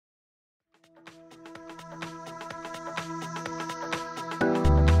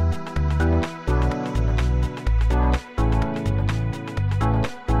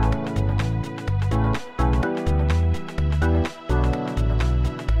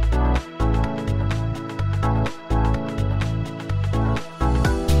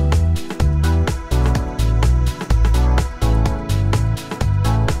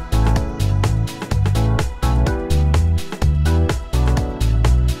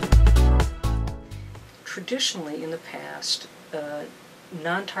traditionally, in the past,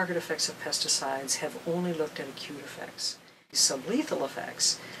 non-target effects of pesticides have only looked at acute effects. Sublethal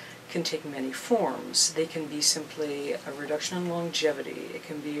effects can take many forms. They can be simply a reduction in longevity. It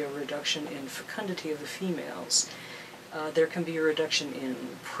can be a reduction in fecundity of the females. There can be a reduction in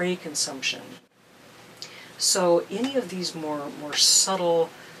prey consumption. So any of these more subtle,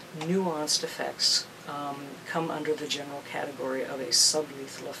 nuanced effects come under the general category of a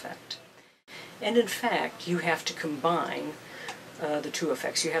sublethal effect. And in fact, you have to combine the two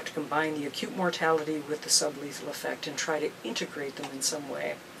effects. You have to combine the acute mortality with the sublethal effect and try to integrate them in some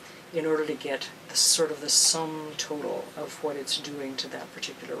way in order to get the sort of the sum total of what it's doing to that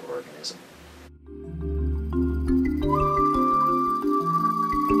particular organism.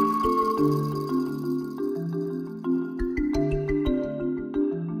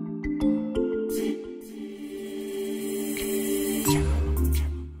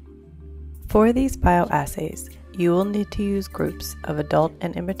 For these bioassays, you will need to use groups of adult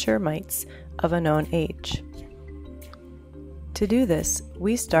and immature mites of a known age. To do this,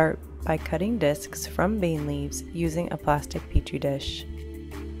 we start by cutting discs from bean leaves using a plastic petri dish.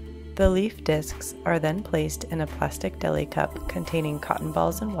 The leaf discs are then placed in a plastic deli cup containing cotton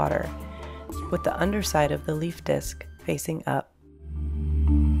balls and water, with the underside of the leaf disc facing up.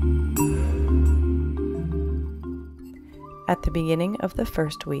 At the beginning of the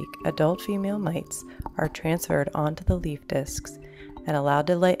first week, adult female mites are transferred onto the leaf discs and allowed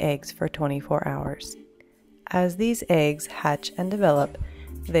to lay eggs for 24 hours. As these eggs hatch and develop,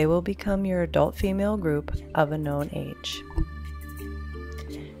 they will become your adult female group of a known age.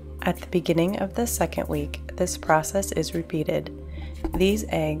 At the beginning of the second week, this process is repeated. These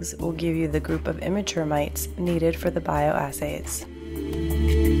eggs will give you the group of immature mites needed for the bioassays.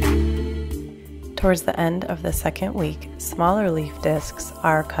 Towards the end of the second week, smaller leaf discs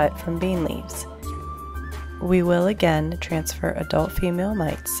are cut from bean leaves. We will again transfer adult female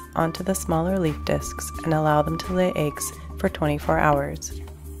mites onto the smaller leaf discs and allow them to lay eggs for 24 hours.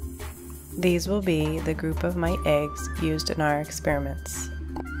 These will be the group of mite eggs used in our experiments.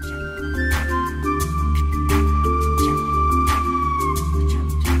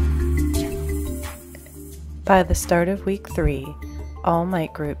 By the start of week 3, all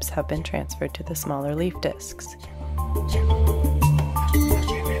mite groups have been transferred to the smaller leaf discs.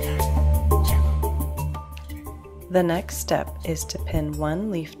 The next step is to pin one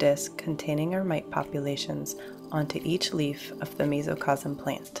leaf disc containing our mite populations onto each leaf of the Mesocosm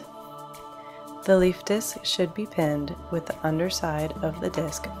plant. The leaf disc should be pinned with the underside of the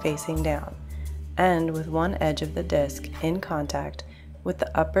disc facing down, and with one edge of the disc in contact with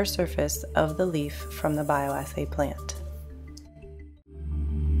the upper surface of the leaf from the bioassay plant.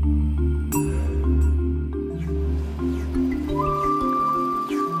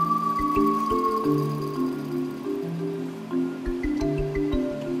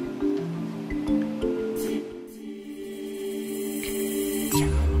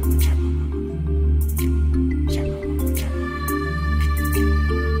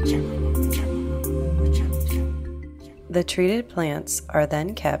 The treated plants are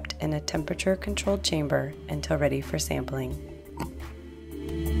then kept in a temperature-controlled chamber until ready for sampling.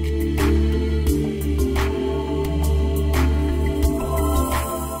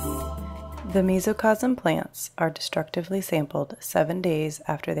 The Mesocosm plants are destructively sampled 7 days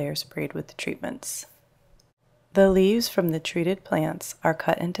after they are sprayed with the treatments. The leaves from the treated plants are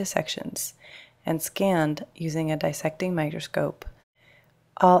cut into sections and scanned using a dissecting microscope.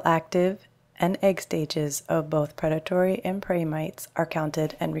 All active and egg stages of both predatory and prey mites are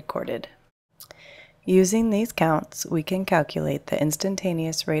counted and recorded. Using these counts, we can calculate the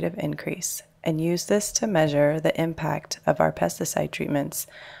instantaneous rate of increase and use this to measure the impact of our pesticide treatments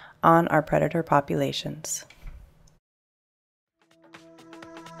on our predator populations.